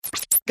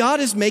God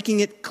is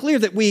making it clear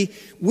that we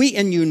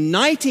in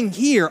uniting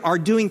here are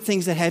doing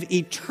things that have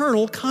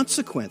eternal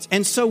consequence.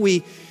 And so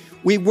we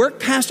work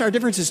past our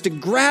differences to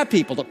grab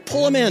people, to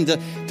pull them in,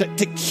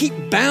 to keep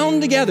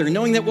bound together,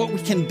 knowing that what we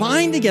can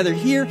bind together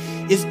here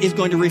is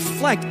going to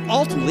reflect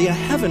ultimately a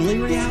heavenly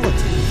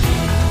reality.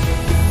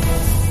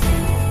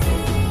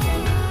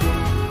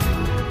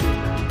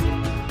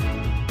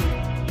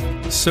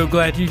 So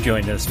glad you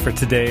joined us for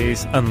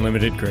today's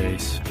Unlimited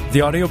Grace,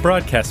 the audio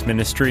broadcast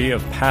ministry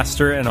of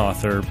pastor and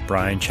author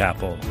Bryan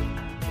Chapell.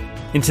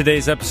 In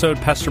today's episode,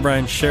 Pastor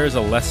Bryan shares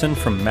a lesson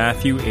from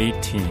Matthew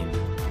 18.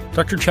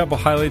 Dr. Chapell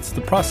highlights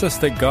the process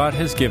that God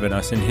has given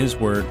us in His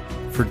Word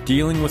for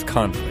dealing with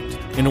conflict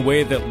in a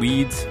way that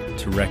leads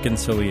to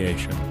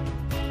reconciliation.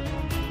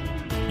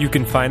 You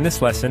can find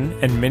this lesson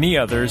and many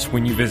others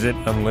when you visit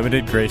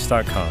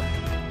unlimitedgrace.com.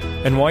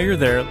 And while you're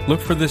there, look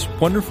for this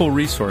wonderful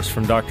resource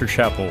from Dr.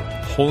 Chapell,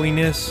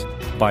 Holiness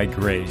by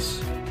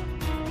Grace.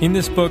 In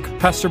this book,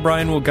 Pastor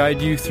Bryan will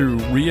guide you through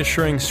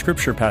reassuring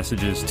scripture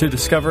passages to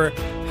discover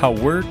how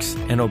works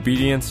and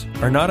obedience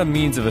are not a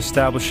means of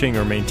establishing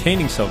or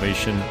maintaining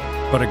salvation,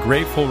 but a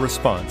grateful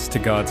response to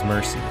God's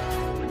mercy.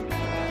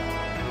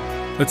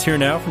 Let's hear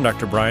now from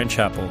Dr. Bryan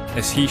Chapell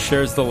as he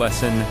shares the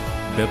lesson,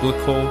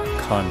 Biblical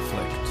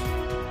Conflict.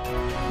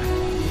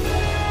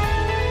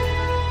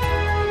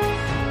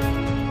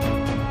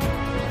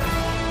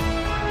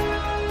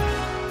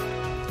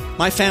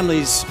 My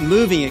family's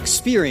moving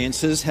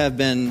experiences have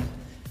been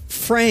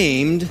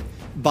framed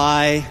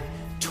by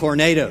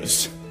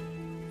tornadoes.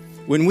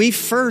 When we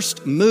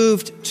first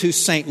moved to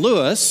St.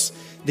 Louis,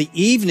 the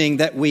evening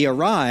that we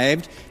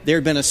arrived, there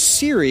had been a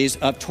series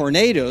of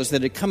tornadoes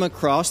that had come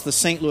across the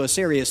St. Louis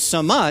area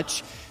so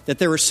much that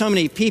there were so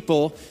many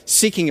people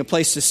seeking a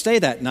place to stay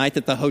that night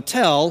that the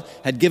hotel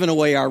had given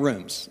away our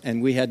rooms,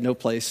 and we had no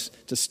place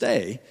to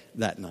stay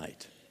that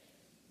night.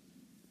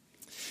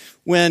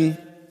 When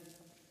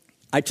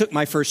I took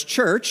my first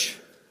church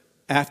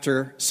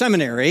after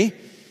seminary,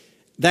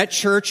 that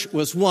church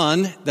was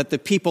one that the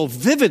people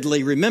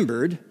vividly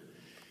remembered,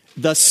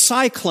 the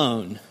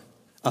cyclone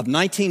of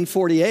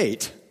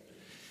 1948,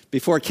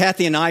 before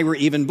Kathy and I were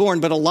even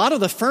born. But a lot of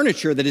the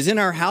furniture that is in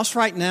our house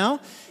right now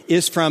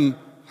is from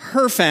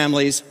her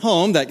family's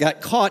home that got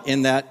caught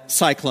in that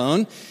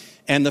cyclone.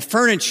 And the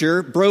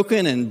furniture,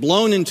 broken and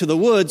blown into the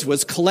woods,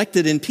 was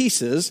collected in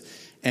pieces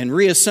and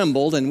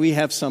reassembled, and we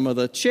have some of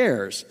the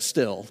chairs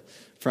still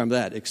from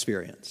that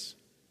experience.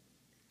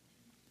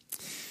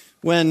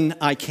 When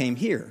I came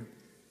here,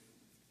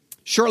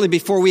 shortly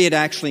before we had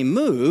actually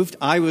moved,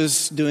 I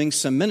was doing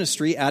some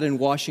ministry out in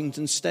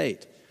Washington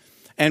State.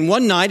 And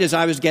one night as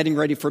I was getting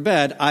ready for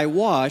bed, I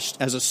watched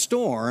as a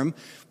storm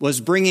was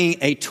bringing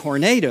a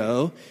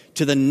tornado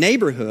to the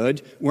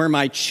neighborhood where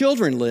my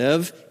children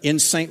live in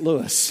St.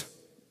 Louis.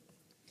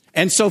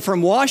 And so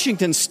from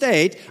Washington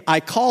State, I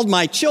called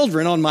my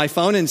children on my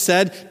phone and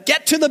said,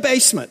 "Get to the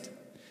basement."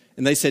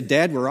 And they said,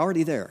 "Dad, we're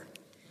already there."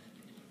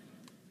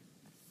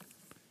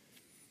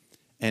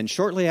 And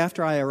shortly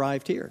after I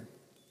arrived here,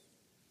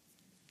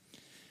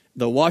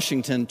 the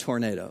Washington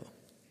tornado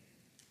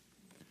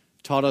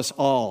taught us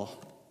all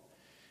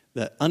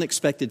that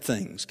unexpected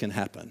things can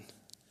happen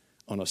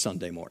on a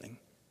Sunday morning.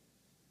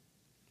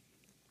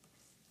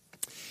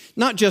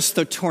 Not just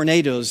the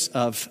tornadoes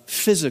of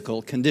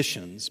physical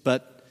conditions,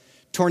 but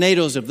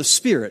tornadoes of the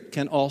Spirit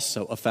can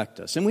also affect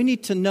us. And we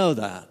need to know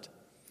that.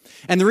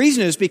 And the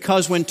reason is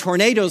because when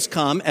tornadoes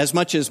come, as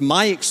much as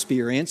my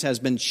experience has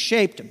been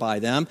shaped by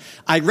them,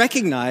 I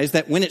recognize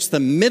that when it's the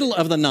middle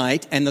of the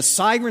night and the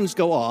sirens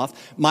go off,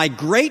 my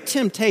great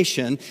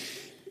temptation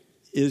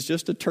is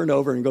just to turn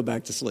over and go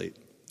back to sleep.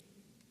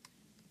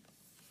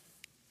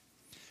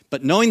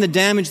 But knowing the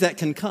damage that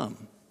can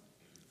come,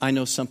 I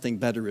know something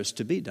better is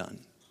to be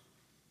done.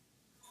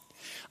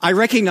 I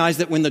recognize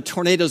that when the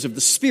tornadoes of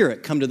the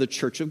Spirit come to the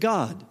church of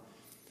God,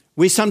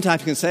 we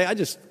sometimes can say, "I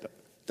just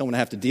don't want to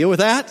have to deal with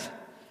that."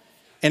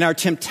 And our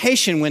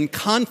temptation when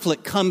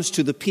conflict comes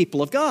to the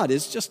people of God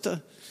is just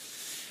to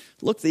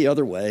look the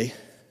other way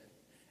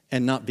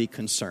and not be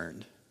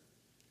concerned.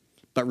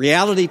 But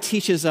reality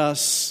teaches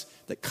us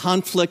that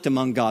conflict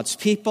among God's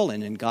people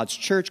and in God's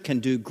church can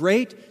do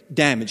great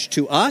damage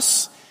to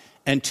us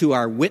and to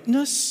our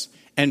witness.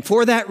 And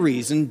for that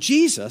reason,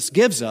 Jesus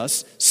gives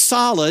us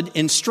solid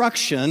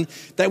instruction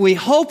that we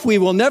hope we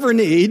will never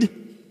need,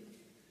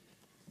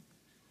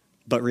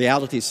 but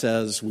reality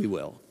says we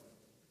will.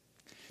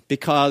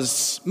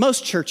 Because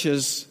most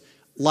churches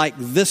like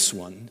this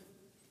one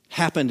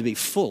happen to be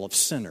full of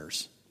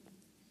sinners,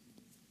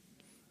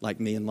 like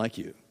me and like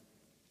you.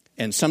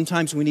 And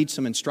sometimes we need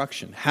some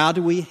instruction. How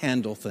do we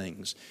handle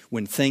things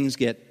when things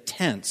get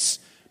tense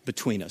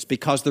between us?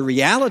 Because the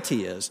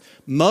reality is,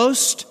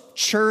 most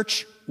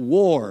church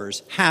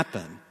wars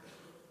happen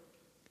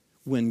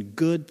when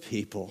good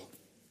people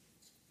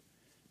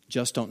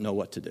just don't know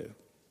what to do.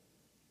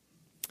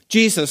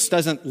 Jesus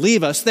doesn't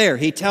leave us there.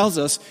 He tells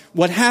us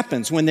what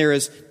happens when there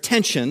is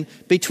tension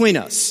between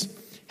us.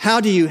 How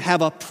do you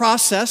have a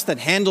process that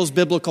handles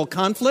biblical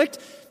conflict?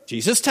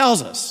 Jesus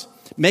tells us.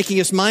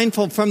 making us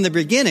mindful from the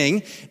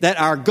beginning that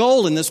our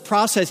goal in this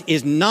process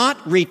is not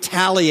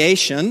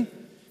retaliation,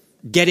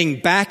 getting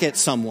back at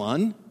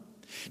someone,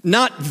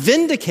 not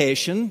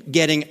vindication,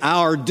 getting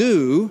our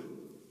due,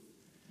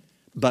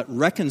 but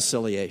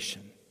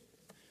reconciliation,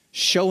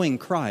 showing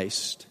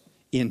Christ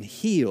in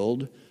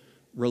healed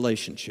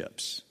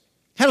relationships.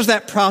 How does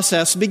that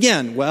process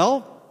begin?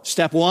 Well,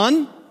 step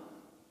one,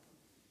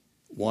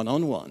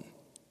 one-on-one.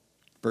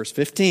 Verse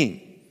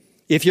 15.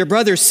 If your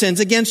brother sins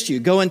against you,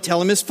 go and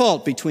tell him his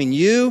fault between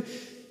you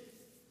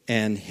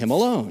and him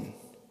alone.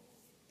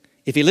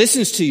 If he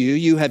listens to you,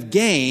 you have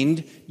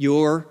gained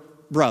your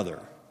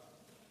brother.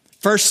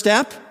 First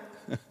step,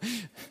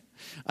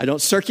 I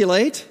don't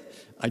circulate,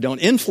 I don't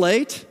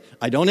inflate,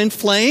 I don't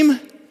inflame.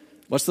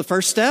 What's the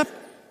first step?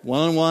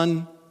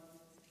 One-on-one,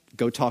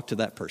 go talk to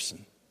that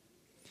person.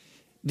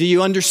 Do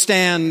you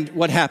understand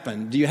what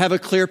happened? Do you have a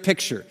clear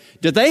picture?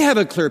 Do they have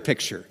a clear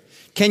picture?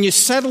 Can you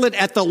settle it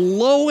at the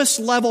lowest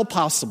level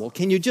possible?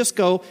 Can you just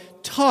go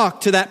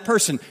talk to that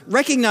person?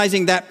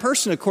 Recognizing that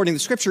person, according to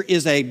Scripture,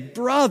 is a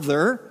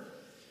brother,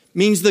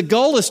 means the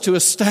goal is to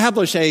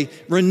establish a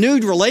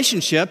renewed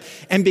relationship.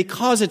 And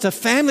because it's a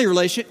family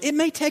relationship, it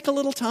may take a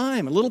little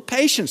time, a little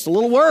patience, a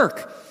little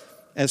work,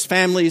 as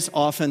families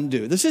often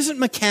do. This isn't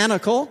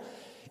mechanical.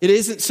 It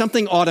isn't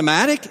something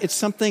automatic. It's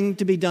something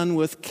to be done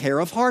with care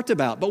of heart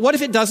about. But what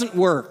if it doesn't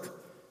work?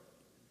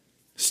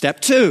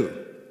 Step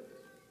 2.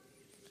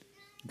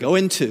 Go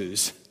in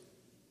twos.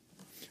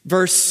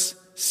 Verse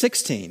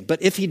 16.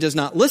 But if he does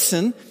not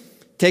listen,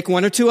 take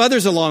 1 or 2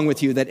 others along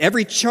with you, that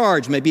every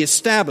charge may be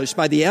established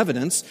by the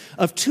evidence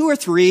of 2 or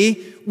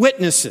 3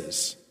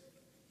 witnesses.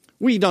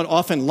 We don't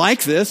often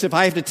like this. If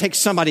I have to take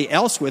somebody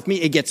else with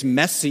me, it gets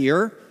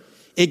messier.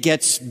 It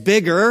gets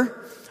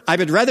bigger. I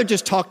would rather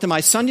just talk to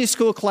my Sunday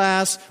school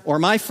class or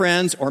my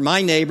friends or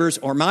my neighbors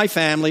or my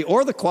family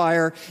or the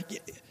choir.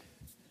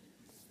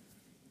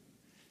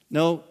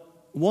 No,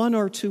 1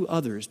 or 2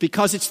 others,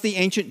 because it's the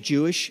ancient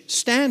Jewish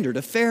standard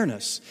of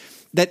fairness,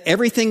 that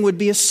everything would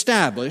be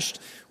established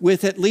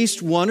with at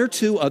least 1 or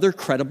 2 other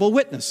credible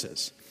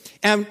witnesses.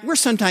 And we're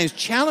sometimes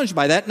challenged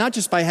by that, not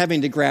just by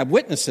having to grab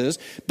witnesses,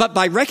 but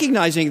by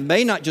recognizing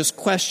they not just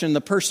question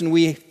the person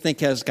we think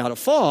has got a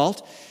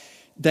fault,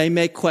 they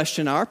may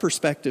question our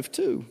perspective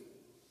too.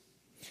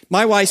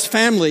 My wife's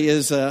family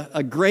is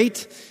a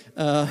great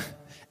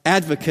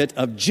advocate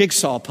of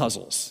jigsaw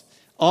puzzles.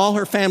 All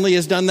her family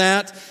has done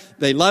that.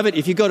 They love it.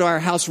 If you go to our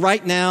house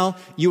right now,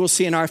 you will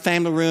see in our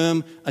family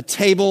room a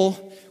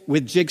table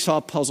with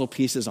jigsaw puzzle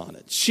pieces on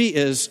it. She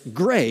is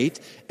great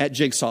at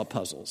jigsaw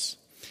puzzles.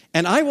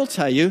 And I will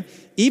tell you,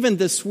 even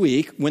this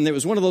week, when there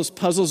was one of those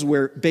puzzles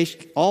where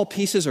all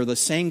pieces are the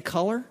same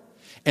color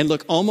and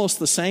look almost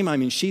the same, I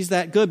mean, she's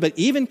that good. But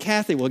even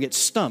Kathy will get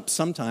stumped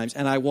sometimes,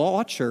 and I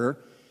watch her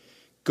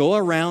go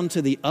around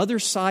to the other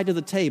side of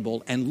the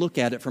table and look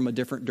at it from a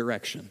different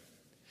direction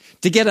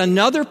to get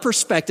another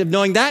perspective,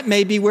 knowing that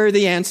may be where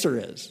the answer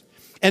is.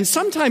 And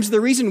sometimes the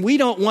reason we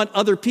don't want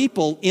other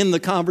people in the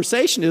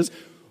conversation is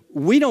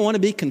we don't want to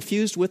be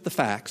confused with the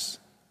facts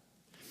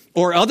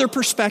or other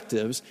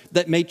perspectives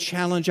that may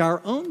challenge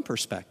our own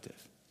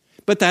perspective.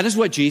 But that is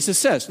what Jesus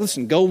says.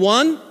 Listen, go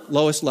 1,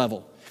 lowest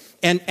level.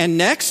 And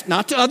next,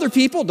 not to other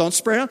people, don't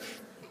spread out.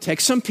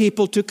 Take some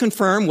people to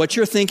confirm what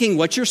you're thinking,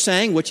 what you're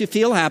saying, what you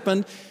feel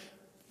happened.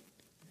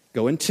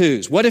 Go in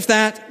 2s. What if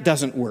that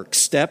doesn't work?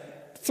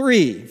 Step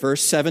 3,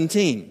 verse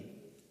 17.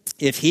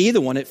 If he,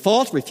 the one at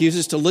fault,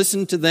 refuses to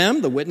listen to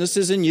them, the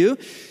witnesses in you,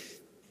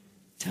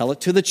 tell it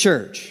to the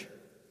church.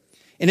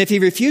 And if he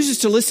refuses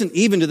to listen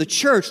even to the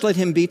church, let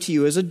him be to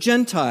you as a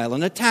Gentile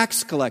and a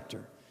tax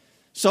collector.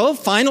 So,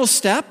 final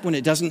step, when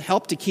it doesn't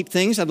help to keep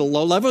things at a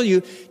low level,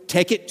 you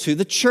take it to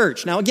the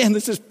church. Now, again,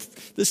 this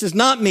is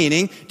not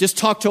meaning just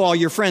talk to all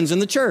your friends in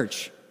the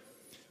church.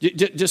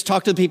 Just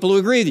talk to the people who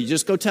agree with you.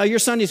 Just go tell your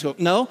Sunday school.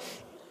 No.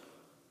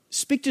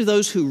 Speak to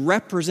those who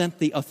represent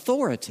the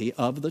authority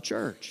of the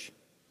church.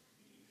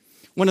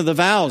 One of the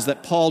vows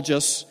that Paul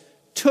just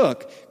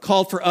took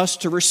called for us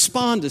to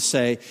respond to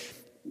say,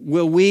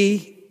 will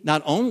we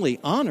not only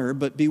honor,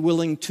 but be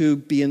willing to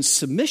be in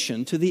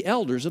submission to the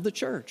elders of the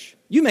church?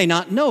 You may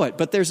not know it,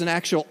 but there's an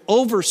actual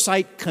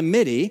oversight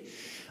committee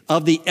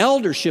of the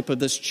eldership of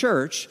this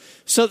church,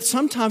 so that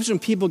sometimes when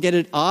people get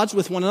at odds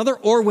with one another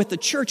or with the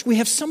church, we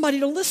have somebody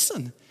to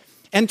listen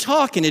and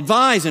talk and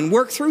advise and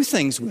work through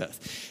things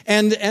with.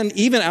 And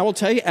even, I will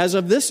tell you, as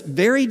of this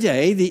very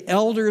day, the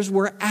elders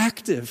were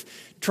active,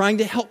 trying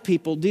to help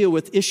people deal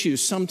with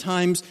issues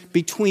sometimes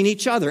between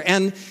each other.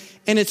 And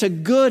it's a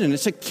good and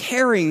it's a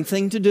caring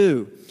thing to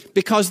do,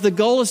 because the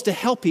goal is to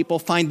help people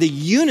find the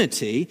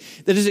unity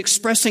that is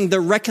expressing the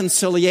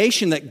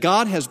reconciliation that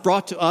God has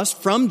brought to us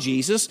from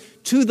Jesus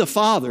to the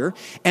Father,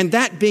 and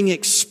that being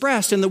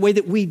expressed in the way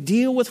that we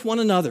deal with one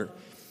another.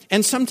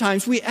 And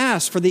sometimes we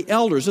ask for the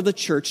elders of the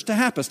church to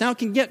help us. Now, it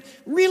can get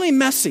really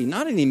messy.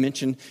 Not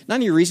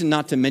any reason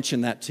not to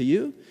mention that to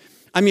you.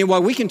 I mean,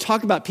 while we can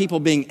talk about people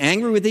being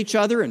angry with each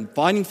other and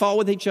finding fault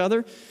with each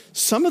other,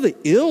 some of the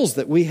ills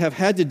that we have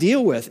had to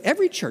deal with,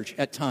 every church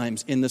at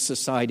times in this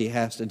society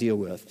has to deal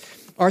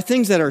with, are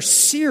things that are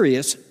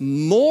serious,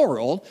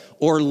 moral,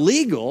 or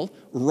legal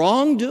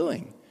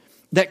wrongdoing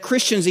that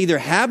Christians either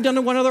have done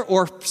to one another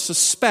or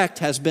suspect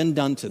has been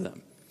done to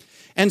them.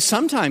 And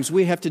sometimes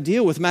we have to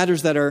deal with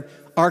matters that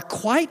are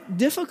quite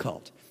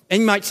difficult.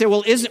 And you might say,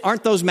 well,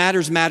 aren't those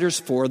matters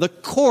for the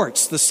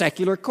courts, the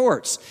secular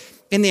courts?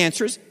 And the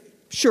answer is,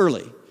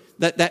 surely,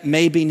 that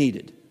may be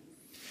needed.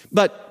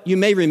 But you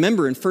may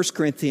remember in 1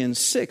 Corinthians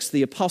 6,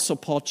 the Apostle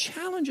Paul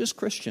challenges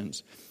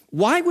Christians.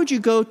 Why would you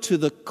go to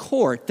the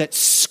court that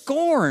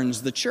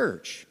scorns the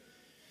church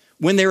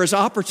when there is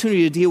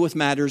opportunity to deal with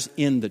matters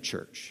in the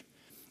church?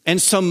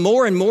 And so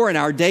more and more in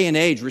our day and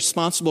age,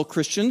 responsible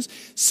Christians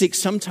seek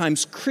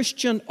sometimes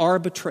Christian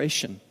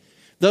arbitration.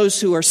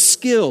 Those who are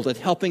skilled at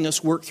helping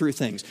us work through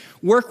things.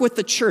 Work with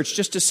the church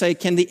just to say,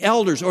 can the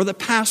elders or the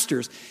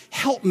pastors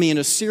help me in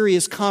a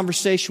serious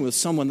conversation with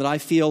someone that I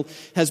feel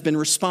has been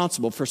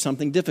responsible for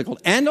something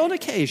difficult? And on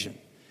occasion,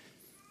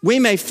 we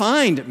may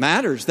find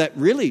matters that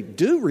really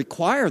do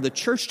require the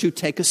church to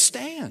take a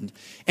stand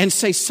and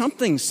say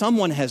something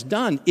someone has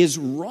done is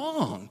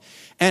wrong,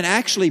 and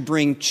actually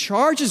bring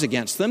charges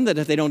against them that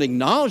if they don't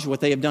acknowledge what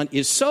they have done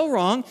is so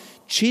wrong,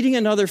 cheating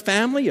another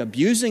family,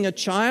 abusing a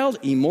child,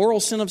 immoral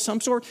sin of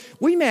some sort,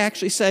 we may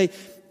actually say,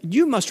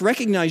 you must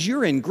recognize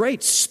you're in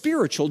great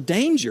spiritual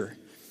danger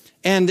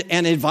and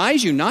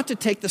advise you not to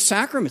take the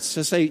sacraments,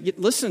 to say,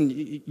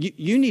 listen,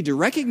 you need to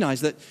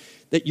recognize that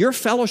your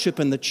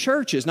fellowship in the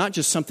church is not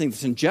just something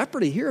that's in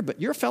jeopardy here,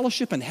 but your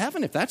fellowship in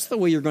heaven, if that's the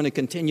way you're going to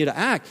continue to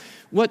act,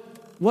 what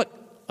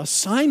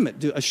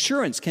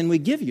assurance can we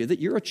give you that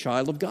you're a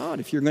child of God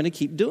if you're going to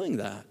keep doing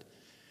that?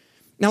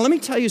 Now, let me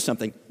tell you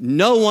something.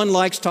 No one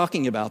likes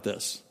talking about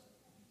this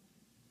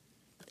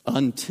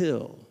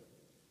until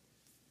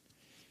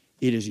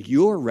it is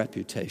your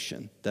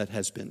reputation that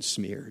has been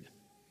smeared,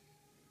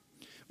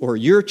 or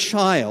your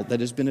child that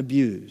has been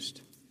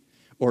abused,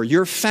 or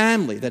your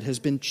family that has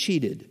been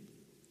cheated,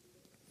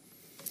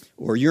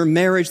 or your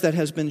marriage that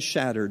has been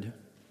shattered,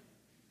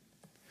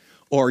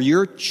 or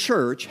your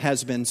church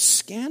has been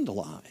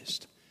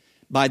scandalized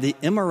by the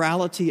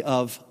immorality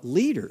of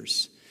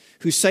leaders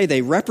who say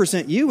they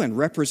represent you and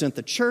represent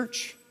the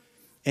church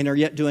and are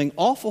yet doing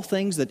awful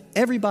things that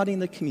everybody in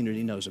the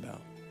community knows about.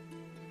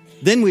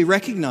 Then we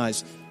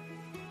recognize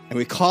and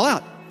we call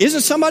out,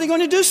 isn't somebody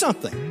going to do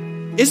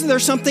something? Isn't there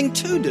something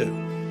to do?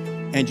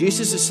 And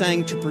Jesus is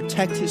saying to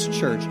protect his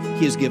church,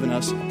 he has given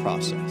us a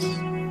process.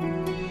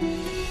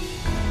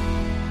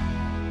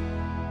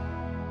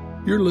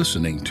 You're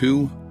listening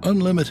to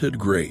Unlimited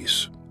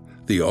Grace,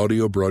 the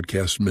audio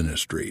broadcast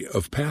ministry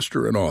of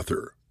pastor and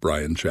author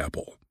Bryan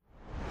Chapell.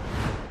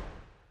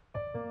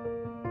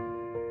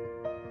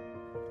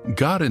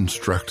 God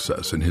instructs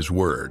us in his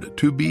word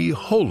to be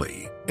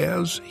holy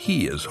as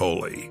he is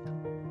holy.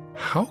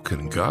 How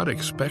can God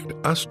expect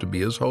us to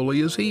be as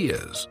holy as he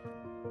is?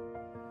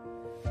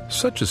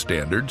 Such a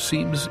standard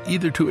seems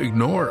either to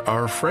ignore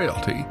our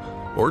frailty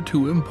or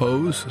to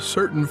impose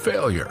certain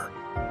failure.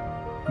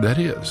 That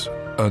is,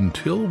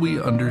 until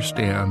we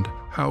understand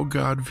how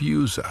God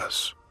views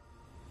us.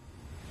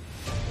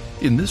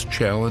 In this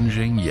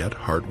challenging yet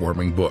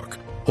heartwarming book,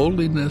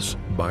 Holiness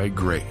by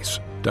Grace,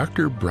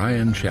 Dr.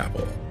 Bryan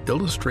Chapell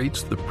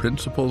illustrates the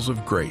principles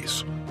of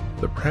grace,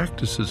 the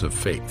practices of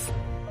faith,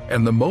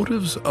 and the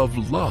motives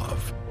of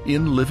love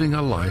in living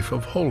a life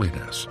of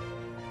holiness.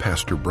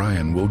 Pastor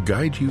Bryan will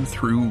guide you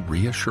through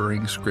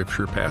reassuring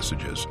scripture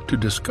passages to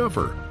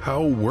discover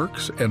how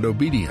works and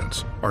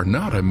obedience are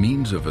not a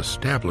means of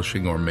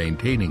establishing or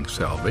maintaining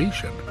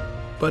salvation,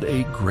 but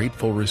a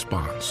grateful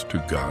response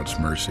to God's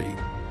mercy.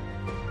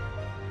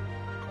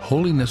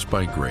 Holiness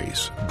by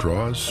Grace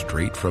draws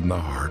straight from the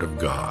heart of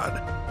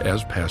God,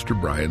 as Pastor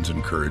Bryan's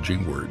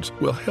encouraging words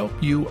will help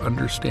you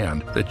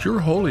understand that your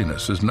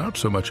holiness is not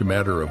so much a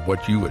matter of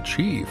what you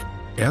achieve,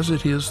 as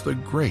it is the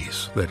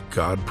grace that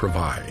God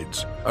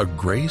provides, a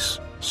grace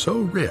so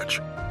rich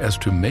as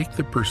to make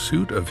the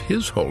pursuit of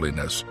his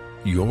holiness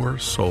your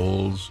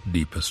soul's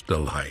deepest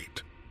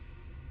delight.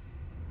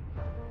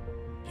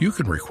 You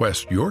can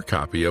request your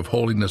copy of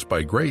Holiness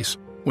by Grace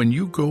when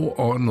you go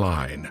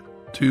online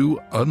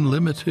to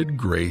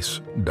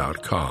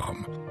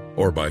unlimitedgrace.com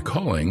or by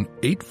calling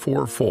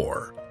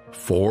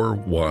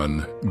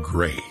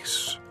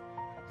 844-41-GRACE.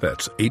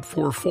 That's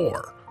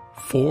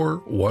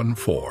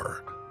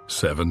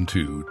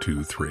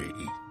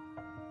 844-414-7223.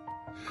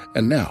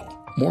 And now,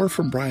 more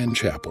from Bryan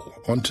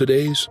Chapell on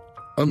today's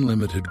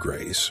Unlimited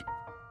Grace.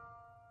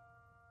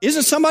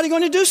 Isn't somebody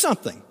going to do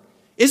something?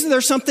 Isn't there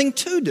something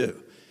to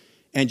do?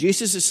 And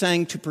Jesus is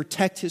saying to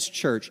protect his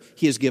church,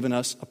 he has given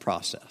us a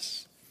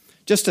process.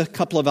 Just a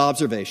couple of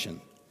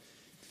observations.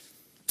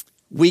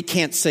 We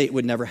can't say it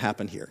would never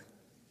happen here.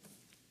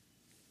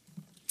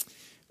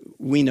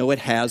 We know it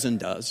has and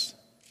does.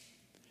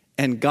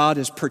 And God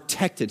has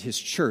protected his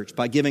church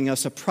by giving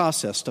us a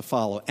process to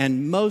follow.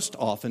 And most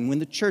often, when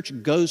the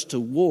church goes to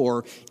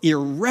war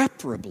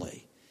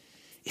irreparably,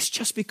 it's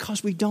just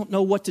because we don't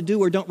know what to do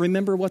or don't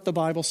remember what the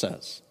Bible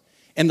says.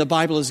 And the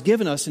Bible has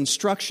given us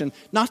instruction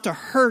not to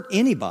hurt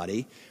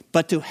anybody,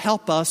 but to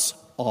help us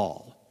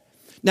all.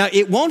 Now,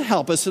 it won't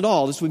help us at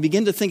all as we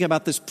begin to think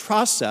about this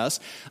process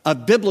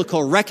of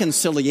biblical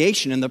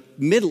reconciliation in the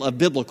middle of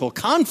biblical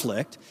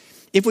conflict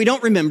if we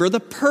don't remember the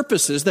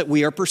purposes that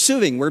we are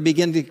pursuing. We're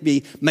beginning to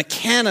be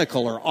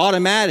mechanical or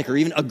automatic or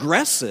even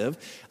aggressive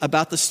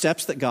about the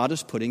steps that God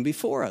is putting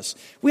before us.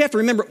 We have to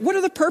remember, what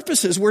are the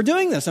purposes we're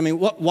doing this? I mean,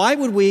 why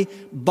would we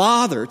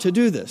bother to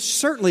do this?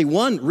 Certainly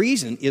one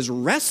reason is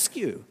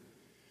rescue.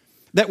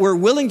 That we're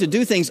willing to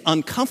do things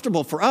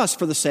uncomfortable for us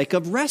for the sake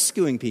of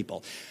rescuing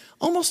people.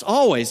 Almost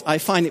always, I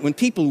find that when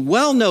people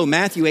well know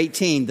Matthew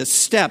 18, the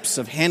steps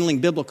of handling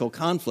biblical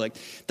conflict,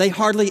 they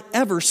hardly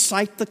ever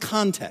cite the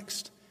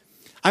context.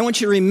 I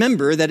want you to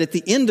remember that at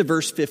the end of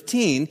verse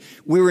 15,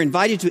 we were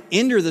invited to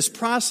enter this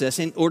process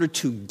in order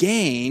to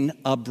gain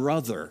a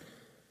brother.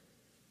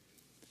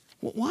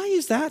 Well, why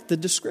is that the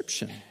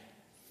description?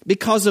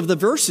 Because of the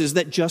verses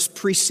that just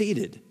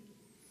preceded.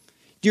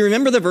 Do you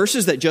remember the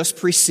verses that just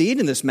precede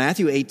in this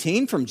Matthew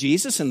 18 from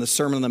Jesus in the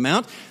Sermon on the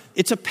Mount?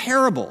 It's a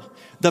parable.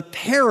 The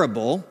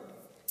parable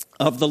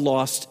of the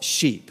lost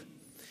sheep.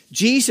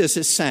 Jesus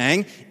is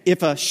saying,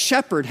 if a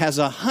shepherd has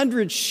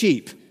 100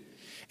 sheep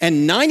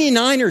and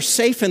 99 are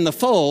safe in the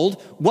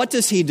fold, what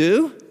does he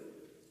do?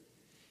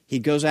 He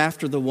goes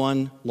after the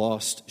one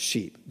lost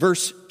sheep.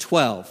 Verse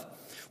 12.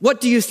 What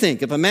do you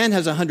think? If a man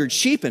has 100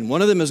 sheep and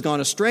one of them has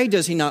gone astray,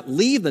 does he not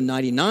leave the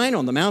 99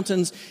 on the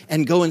mountains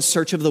and go in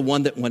search of the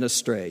one that went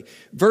astray?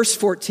 Verse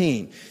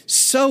 14.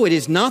 So it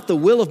is not the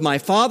will of my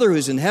Father who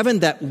is in heaven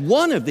that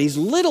one of these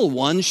little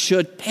ones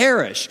should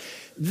perish.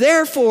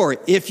 Therefore,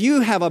 if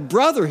you have a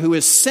brother who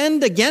has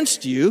sinned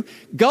against you,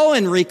 go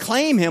and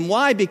reclaim him.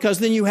 Why? Because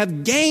then you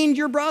have gained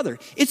your brother.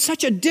 It's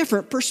such a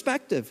different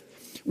perspective.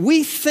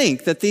 We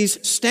think that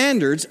these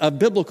standards of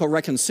biblical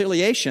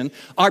reconciliation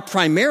are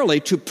primarily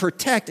to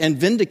protect and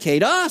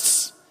vindicate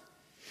us.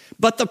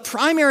 But the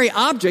primary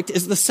object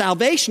is the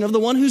salvation of the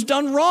one who's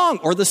done wrong,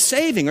 or the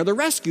saving or the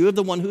rescue of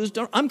the one who's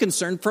done. I'm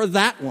concerned for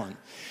that one.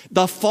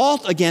 The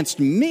fault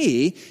against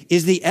me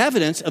is the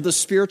evidence of the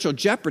spiritual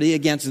jeopardy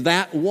against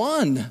that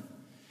one.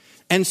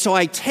 And so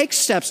I take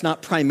steps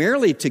not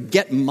primarily to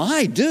get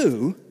my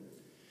due,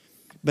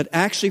 but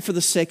actually for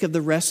the sake of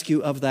the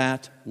rescue of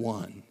that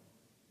one.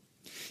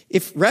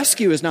 If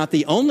rescue is not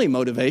the only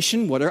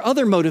motivation, what are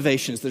other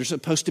motivations that are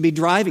supposed to be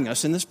driving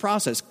us in this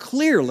process?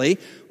 Clearly,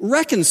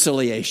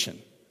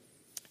 reconciliation.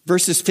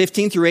 Verses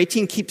 15 through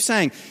 18 keep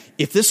saying,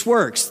 if this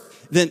works,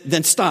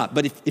 then stop.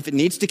 But if it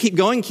needs to keep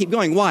going, keep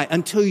going. Why?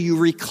 Until you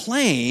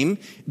reclaim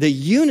the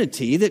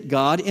unity that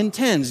God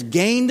intends.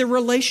 Gain the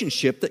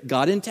relationship that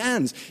God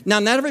intends. Now,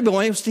 not everybody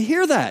wants to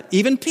hear that.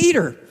 Even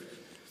Peter.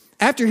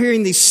 After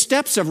hearing these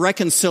steps of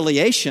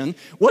reconciliation,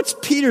 what's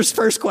Peter's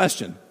first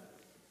question?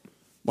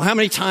 Well, how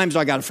many times do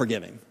I got to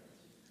forgive him?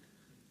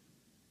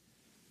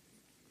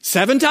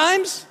 7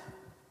 times?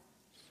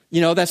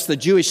 You know, that's the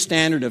Jewish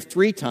standard of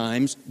 3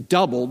 times,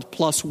 doubled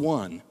plus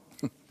 1.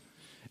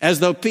 As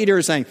though Peter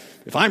is saying,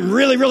 if I'm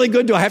really, really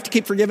good, do I have to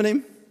keep forgiving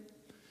him?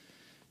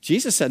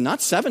 Jesus said,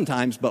 not 7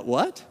 times, but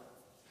what?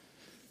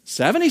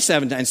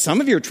 77 times.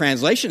 Some of your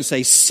translations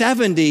say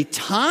 70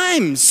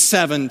 times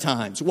 7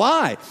 times.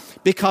 Why?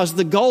 Because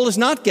the goal is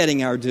not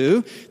getting our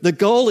due. The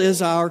goal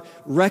is our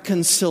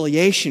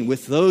reconciliation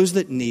with those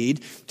that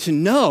need to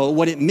know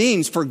what it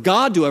means for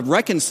God to have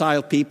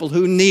reconciled people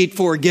who need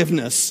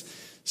forgiveness.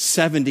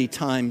 70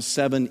 times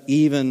 7,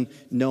 even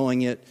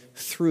knowing it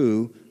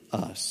through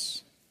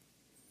us.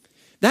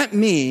 That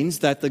means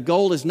that the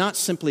goal is not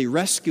simply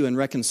rescue and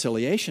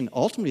reconciliation.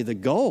 Ultimately, the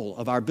goal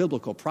of our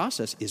biblical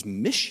process is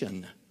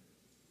mission.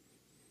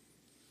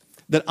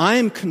 That I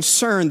am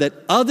concerned that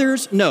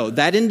others know,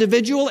 that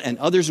individual and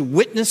others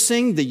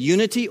witnessing the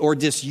unity or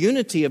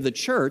disunity of the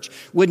church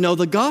would know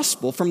the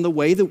gospel from the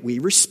way that we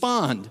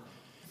respond.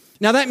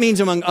 Now that means,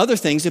 among other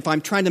things, if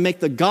I'm trying to make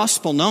the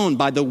gospel known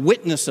by the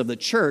witness of the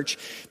church,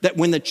 that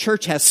when the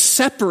church has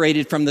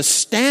separated from the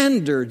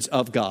standards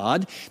of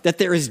God, that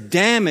there is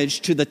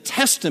damage to the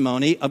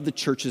testimony of the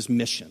church's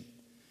mission.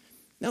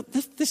 Now,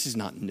 this is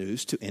not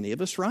news to any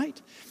of us,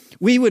 right?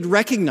 We would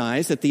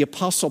recognize that the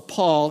Apostle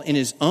Paul, in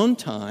his own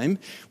time,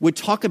 would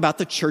talk about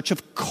the church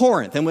of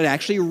Corinth and would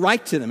actually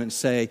write to them and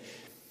say,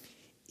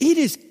 it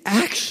is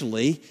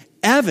actually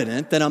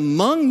evident that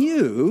among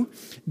you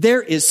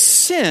there is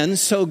sin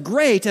so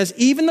great as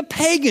even the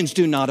pagans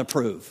do not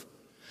approve.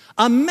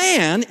 A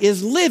man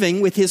is living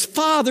with his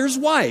father's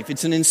wife.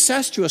 It's an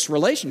incestuous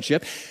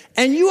relationship,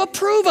 and you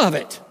approve of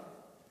it.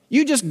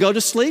 You just go to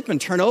sleep and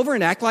turn over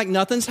and act like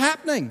nothing's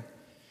happening.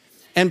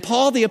 And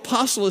Paul the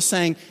apostle is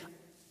saying,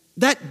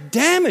 that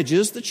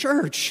damages the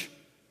church.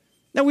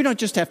 Now, we don't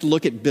just have to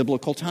look at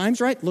biblical times,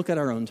 right? Look at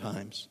our own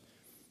times.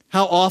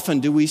 How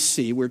often do we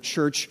see where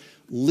church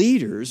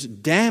leaders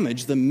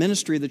damage the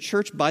ministry of the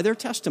church by their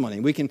testimony?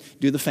 We can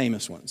do the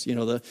famous ones. You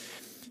know,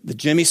 the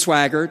Jimmy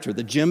Swaggart or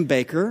the Jim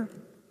Baker,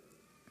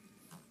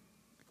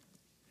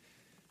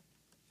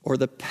 or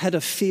the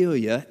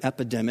pedophilia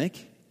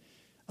epidemic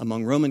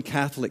among Roman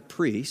Catholic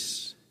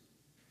priests,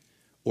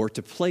 or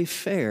to play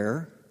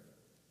fair,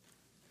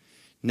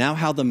 now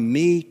how the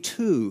Me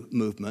Too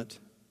movement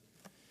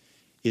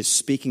is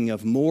speaking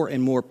of more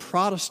and more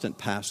Protestant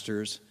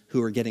pastors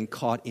who are getting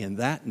caught in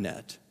that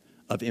net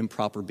of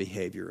improper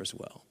behavior as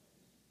well.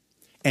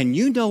 And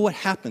you know what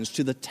happens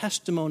to the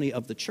testimony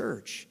of the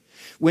church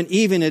when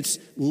even its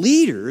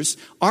leaders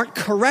aren't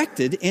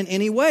corrected in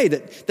any way,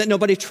 that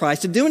nobody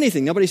tries to do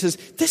anything. Nobody says,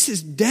 this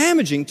is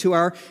damaging to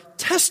our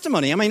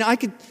testimony. I mean, I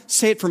could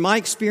say it from my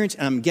experience,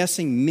 and I'm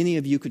guessing many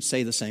of you could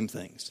say the same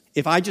things.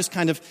 If I just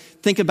kind of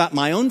think about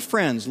my own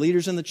friends,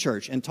 leaders in the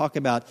church, and talk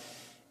about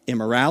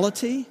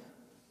immorality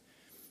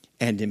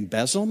and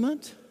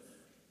embezzlement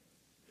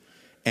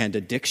and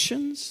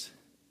addictions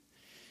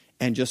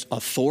and just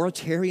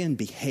authoritarian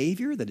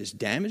behavior that has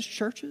damaged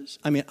churches,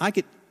 I mean,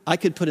 I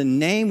could put a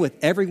name with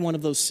every one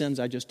of those sins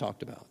I just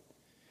talked about.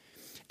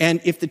 And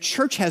if the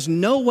church has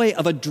no way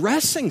of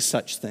addressing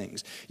such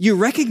things, you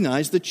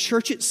recognize the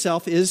church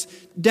itself is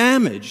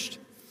damaged.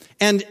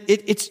 And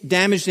it's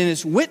damaged in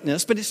its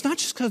witness, but it's not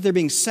just because they're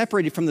being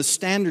separated from the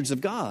standards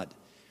of God.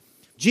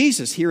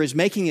 Jesus here is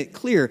making it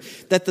clear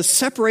that the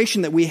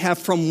separation that we have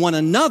from one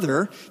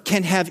another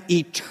can have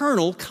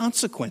eternal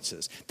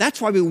consequences. That's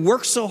why we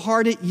work so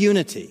hard at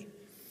unity.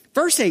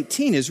 Verse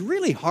 18 is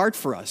really hard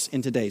for us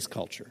in today's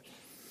culture,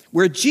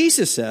 where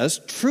Jesus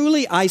says,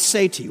 truly I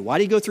say to you. Why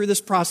do you go through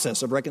this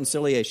process of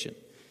reconciliation?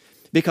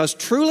 Because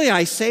truly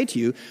I say to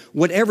you,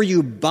 whatever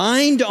you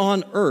bind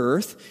on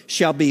earth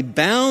shall be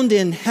bound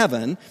in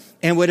heaven,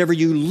 and whatever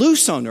you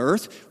loose on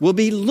earth will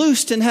be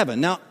loosed in heaven.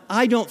 Now,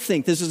 I don't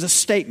think this is a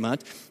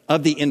statement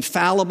of the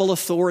infallible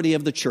authority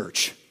of the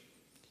church.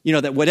 You know,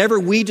 that whatever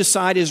we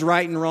decide is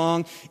right and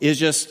wrong is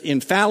just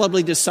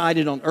infallibly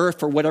decided on earth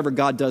for whatever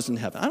God does in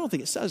heaven. I don't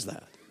think it says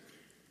that.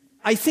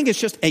 I think it's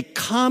just a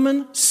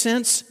common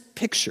sense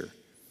picture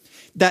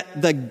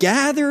that the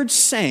gathered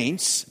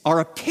saints are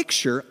a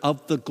picture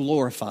of the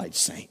glorified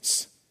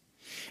saints.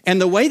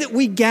 And the way that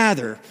we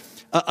gather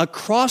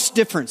across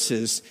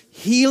differences,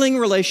 healing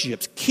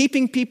relationships,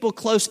 keeping people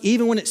close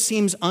even when it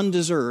seems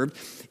undeserved,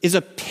 is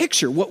a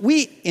picture. What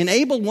we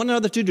enable one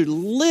another to do, to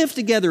live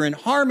together in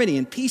harmony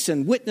and peace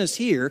and witness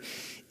here,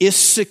 is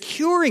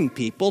securing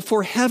people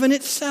for heaven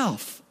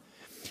itself.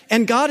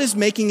 And God is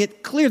making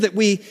it clear that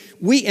we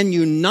in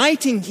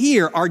uniting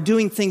here are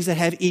doing things that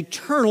have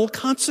eternal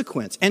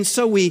consequence. And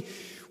so we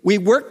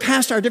work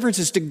past our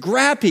differences to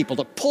grab people,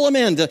 to pull them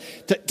in,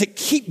 to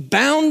keep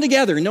bound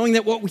together, knowing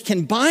that what we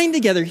can bind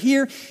together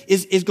here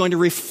is going to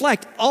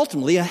reflect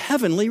ultimately a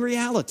heavenly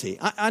reality.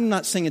 I'm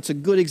not saying it's a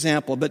good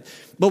example, but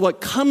what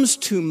comes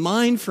to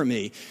mind for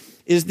me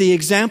is the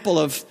example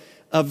of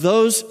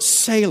those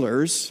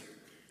sailors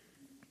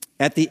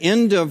at the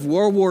end of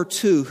World War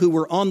II who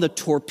were on the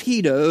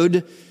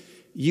torpedoed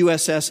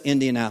USS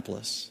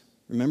Indianapolis.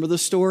 Remember the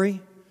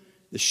story?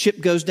 The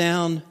ship goes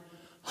down,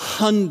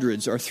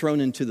 hundreds are thrown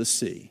into the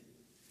sea,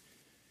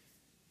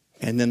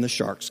 and then the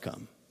sharks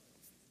come.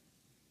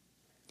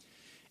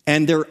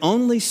 And their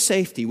only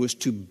safety was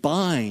to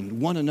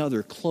bind one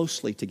another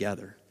closely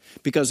together.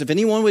 Because if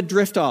anyone would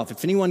drift off,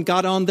 if anyone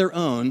got on their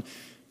own,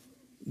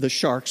 the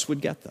sharks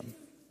would get them.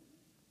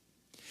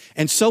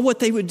 And so what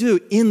they would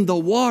do in the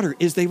water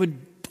is they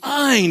would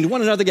bind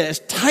one another as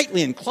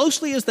tightly and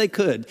closely as they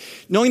could,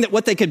 knowing that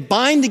what they could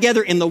bind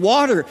together in the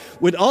water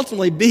would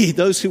ultimately be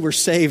those who were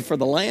saved for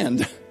the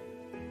land.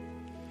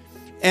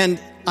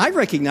 And I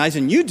recognize,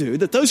 and you do,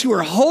 that those who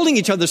are holding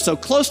each other so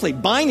closely,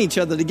 bind each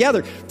other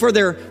together for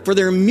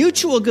their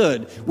mutual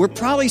good, were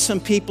probably some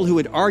people who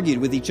had argued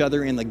with each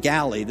other in the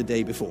galley the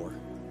day before.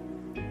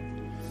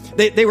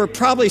 They were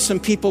probably some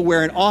people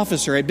where an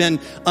officer had been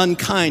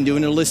unkind to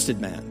an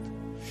enlisted man.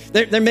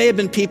 There may have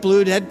been people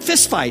who had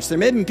fistfights. There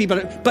may have been people,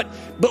 but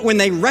when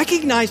they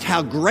recognized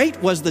how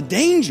great was the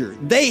danger,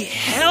 they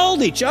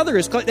held each other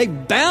as close. They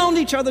bound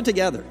each other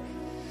together.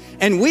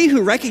 And we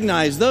who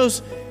recognize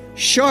those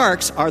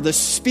sharks are the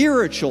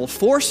spiritual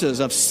forces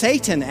of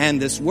Satan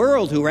and this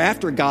world who are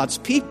after God's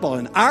people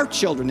and our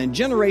children and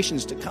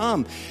generations to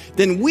come,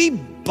 then we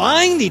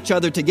bind each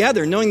other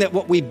together, knowing that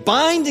what we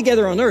bind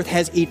together on earth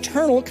has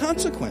eternal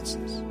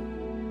consequences.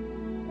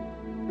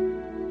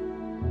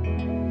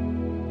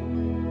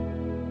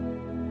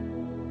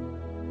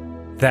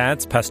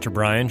 That's Pastor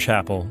Bryan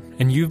Chapell,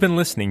 and you've been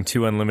listening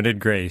to Unlimited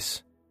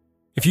Grace.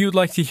 If you would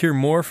like to hear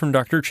more from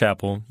Dr.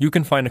 Chapell, you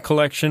can find a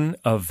collection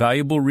of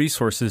valuable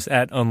resources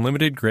at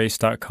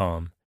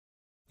unlimitedgrace.com.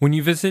 When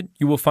you visit,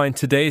 you will find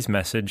today's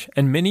message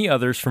and many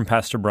others from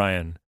Pastor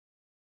Bryan.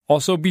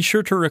 Also, be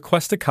sure to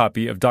request a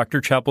copy of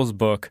Dr. Chapell's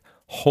book,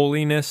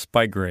 Holiness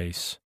by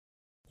Grace.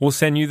 We'll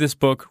send you this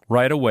book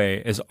right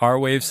away as our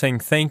way of saying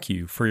thank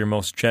you for your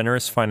most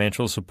generous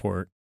financial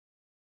support.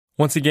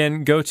 Once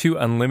again, go to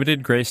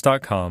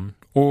unlimitedgrace.com,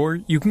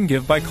 or you can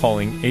give by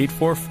calling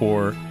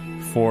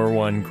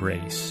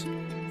 844-41-GRACE.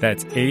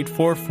 That's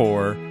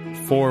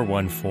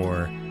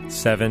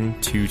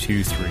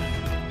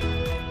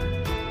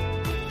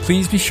 844-414-7223.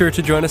 Please be sure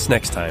to join us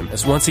next time,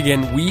 as once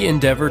again we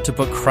endeavor to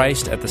put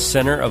Christ at the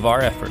center of our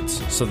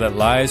efforts so that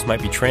lives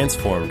might be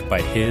transformed by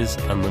His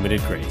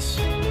unlimited grace.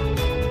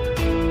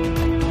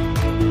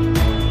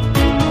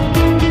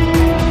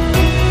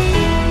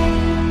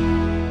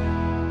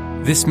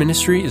 This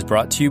ministry is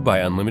brought to you by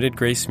Unlimited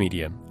Grace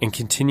Media and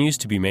continues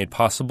to be made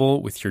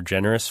possible with your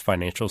generous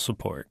financial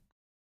support.